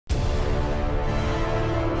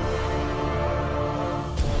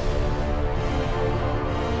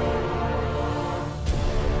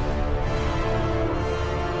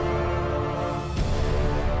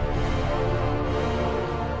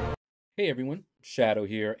Hey everyone, Shaedow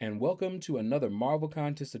here, and welcome to another Marvel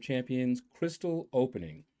Contest of Champions crystal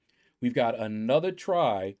opening. We've got another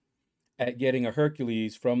try at getting a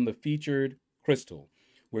Hercules from the featured crystal.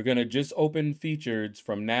 We're going to just open features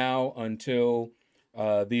from now until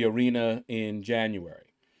the arena in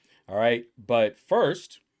January. All right, but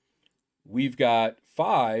first, we've got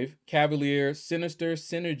 5 Cavalier Sinister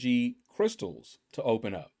Synergy crystals to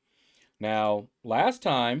open up. Now, last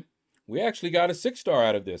time, we actually got a 6-star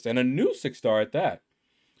out of this, and a new 6-star at that.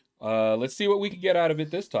 Let's see what we can get out of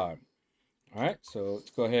it this time. All right, so let's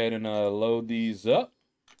go ahead and load these up.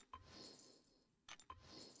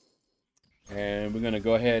 And we're going to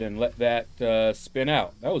go ahead and let that spin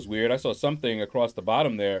out. That was weird. I saw something across the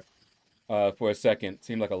bottom there for a second. It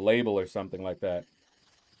seemed like a label or something like that.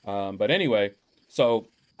 But anyway, so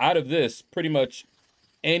out of this, pretty much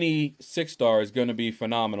any 6-star is going to be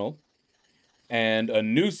phenomenal. And a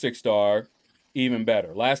new 6-star, even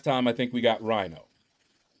better. Last time, I think we got Rhino.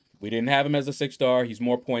 We didn't have him as a 6-star. He's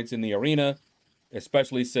more points in the arena,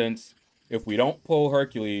 especially since if we don't pull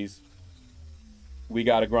Hercules, we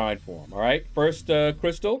got to grind for him. All right, first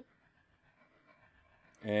crystal.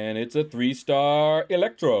 And it's a 3-star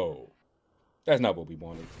Electro. That's not what we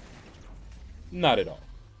wanted. Not at all.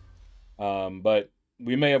 But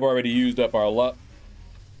we may have already used up our luck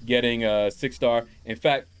getting a 6-star. In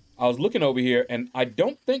fact, I was looking over here, and I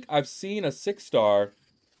don't think I've seen a 6-star.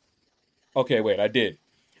 Okay, wait, I did.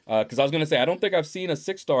 Because I was going to say, I don't think I've seen a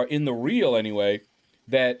 6-star in the reel anyway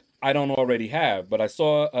that I don't already have. But I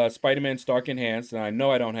saw Spider-Man Stark Enhanced, and I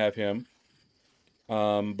know I don't have him.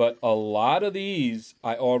 But a lot of these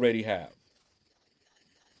I already have.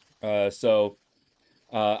 So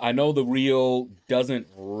I know the reel doesn't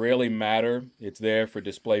really matter. It's there for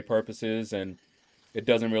display purposes, and it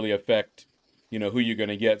doesn't really affect who you're going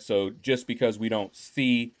to get. So just because we don't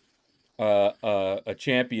see a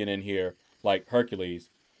champion in here like Hercules,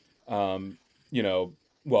 well,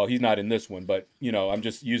 he's not in this one, but, I'm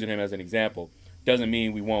just using him as an example. Doesn't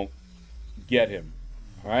mean we won't get him.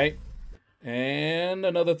 All right. And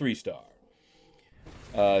another 3-star.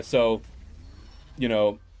 So,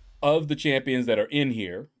 of the champions that are in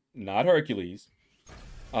here, not Hercules,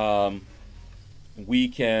 we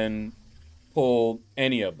can pull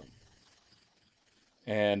any of them.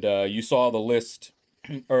 And you saw the list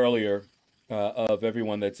earlier of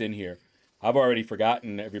everyone that's in here. I've already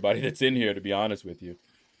forgotten everybody that's in here, to be honest with you.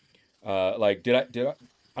 Like, did I?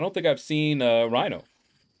 I don't think I've seen Rhino.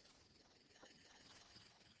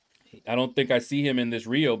 I don't think I see him in this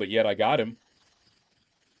reel, but yet I got him.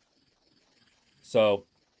 So,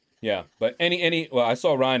 yeah. But well, I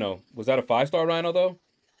saw Rhino. Was that a 5-star Rhino though?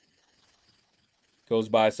 Goes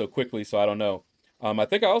by so quickly, so I don't know. I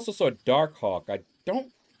think I also saw Darkhawk. I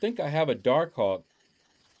don't think I have a Darkhawk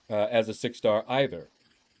as a 6-star either.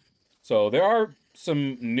 So there are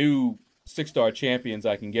some new 6-star champions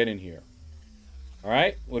I can get in here. All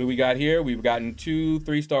right, what do we got here? We've gotten 2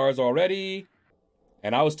 3-stars already.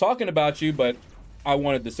 And I was talking about you, but I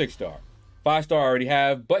wanted the 6-star. 5-star I already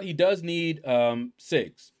have, but he does need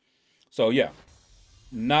 6. So yeah,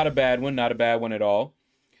 not a bad one, not a bad one at all.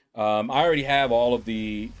 I already have all of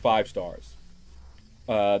the 5-stars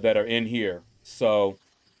that are in here. So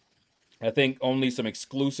I think only some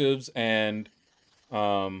exclusives and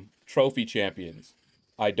trophy champions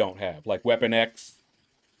I don't have. Like Weapon X,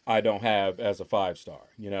 I don't have as a 5-star,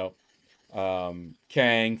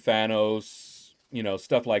 Kang, Thanos,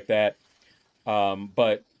 stuff like that.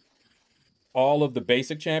 But all of the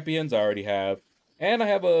basic champions I already have. And I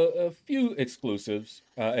have a few exclusives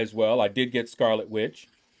as well. I did get Scarlet Witch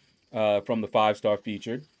from the 5-star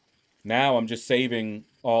featured. Now I'm just saving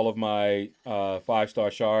all of my 5-star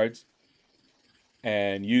shards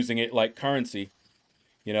and using it like currency.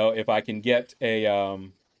 If I can get a,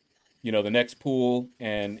 the next pool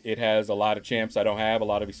and it has a lot of champs I don't have, a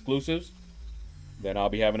lot of exclusives, then I'll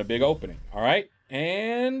be having a big opening. All right.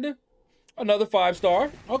 And another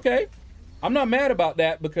 5-star. Okay. I'm not mad about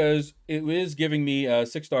that because it is giving me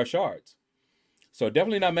 6-star shards. So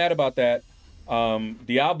definitely not mad about that.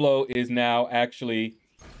 Diablo is now actually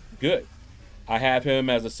good. I have him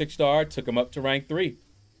as a 6-star, took him up to rank 3.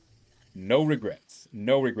 No regrets.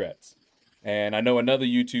 No regrets. And I know another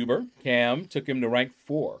YouTuber, Cam, took him to rank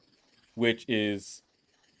 4, which is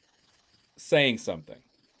saying something.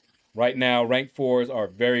 Right now, rank 4s are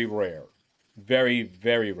very rare. Very,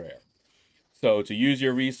 very rare. So to use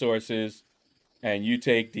your resources and you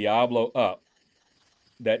take Diablo up,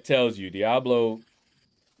 that tells you Diablo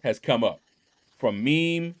has come up from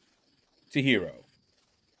meme to hero.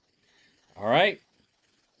 All right.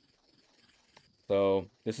 So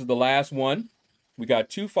this is the last one. We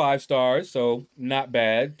got 2 5 stars, so not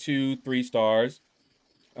bad. 2 3 stars,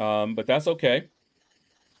 but that's okay.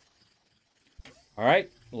 All right,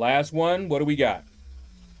 last one. What do we got?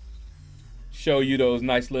 Show you those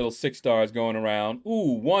nice little 6 stars going around.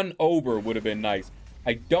 Ooh, 1 over would have been nice.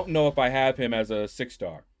 I don't know if I have him as a 6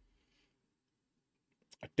 star.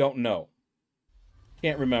 I don't know.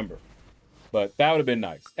 Can't remember. But that would have been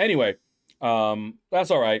nice. Anyway,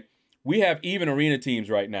 that's all right. We have even arena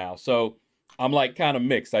teams right now. So I'm like kind of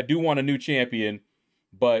mixed. I do want a new champion,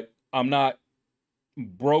 but I'm not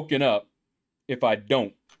broken up if I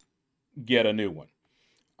don't get a new one.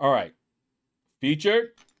 All right.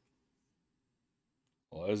 Featured.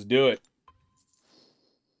 Let's do it.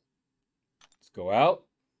 Let's go out.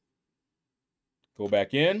 Go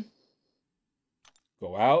back in.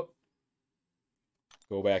 Go out.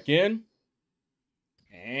 Go back in.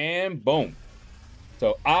 And boom.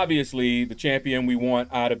 So obviously the champion we want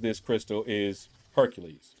out of this crystal is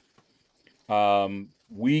Hercules.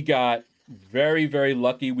 We got very, very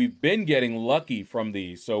lucky. We've been getting lucky from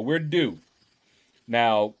these, so we're due.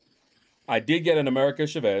 Now, I did get an America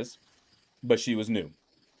Chavez, but she was new.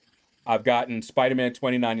 I've gotten Spider-Man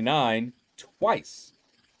 2099 twice.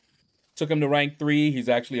 Took him to rank 3. He's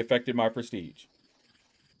actually affected my prestige.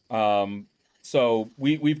 So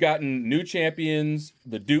we've gotten new champions.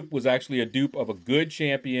 The dupe was actually a dupe of a good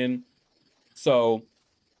champion. So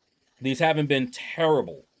these haven't been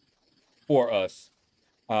terrible for us.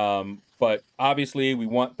 But obviously we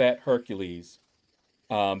want that Hercules.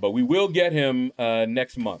 But we will get him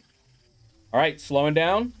next month. All right, slowing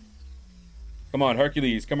down. Come on,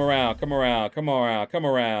 Hercules, come around, come around, come around, come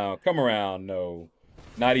around, come around. No,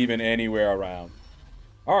 not even anywhere around.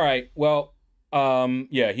 All right, well,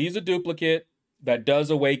 yeah, he's a duplicate. That does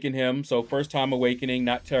awaken him. So first time awakening,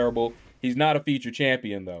 not terrible. He's not a feature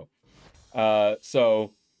champion, though.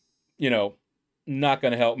 So, you know, not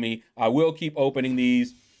going to help me. I will keep opening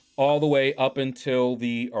these all the way up until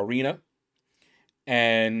the arena.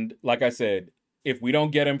 And like I said, if we don't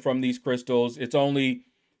get him from these crystals, it's only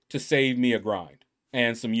to save me a grind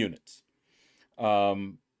and some units.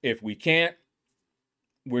 If we can't,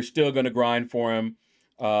 we're still going to grind for him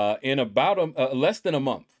in about less than a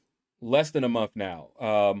month. Less than a month now.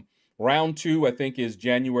 Round 2, I think, is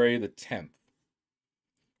January the 10th.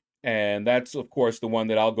 And that's, of course, the one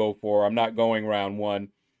that I'll go for. I'm not going round 1.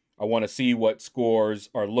 I want to see what scores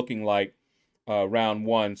are looking like round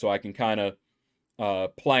 1 so I can kind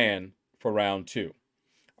of plan for round 2.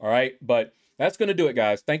 All right, but that's going to do it,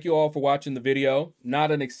 guys. Thank you all for watching the video. Not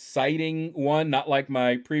an exciting one, not like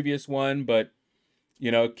my previous one, but, you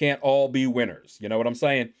know, can't all be winners. You know what I'm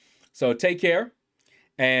saying? So take care.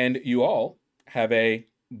 And you all have a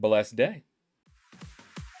blessed day.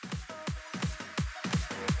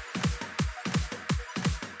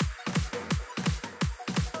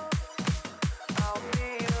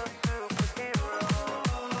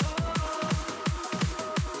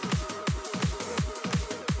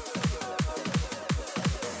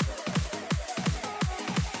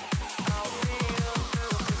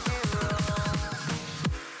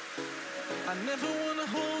 I never wanna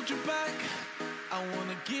hold you back. I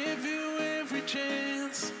wanna give you every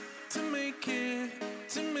chance to make it,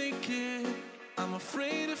 to make it. I'm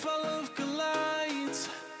afraid if our love collides,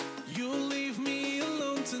 you'll leave me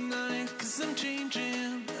alone tonight. 'Cause I'm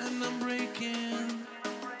changing and I'm breaking.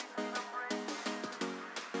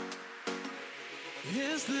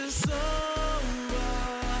 Is this over?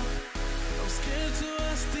 I'm scared to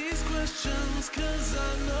ask these questions 'cause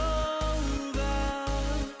I know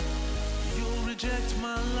that you'll reject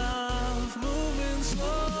my love. Moving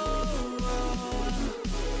slower,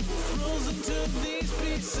 frozen to these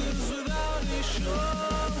pieces without a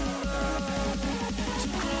shore.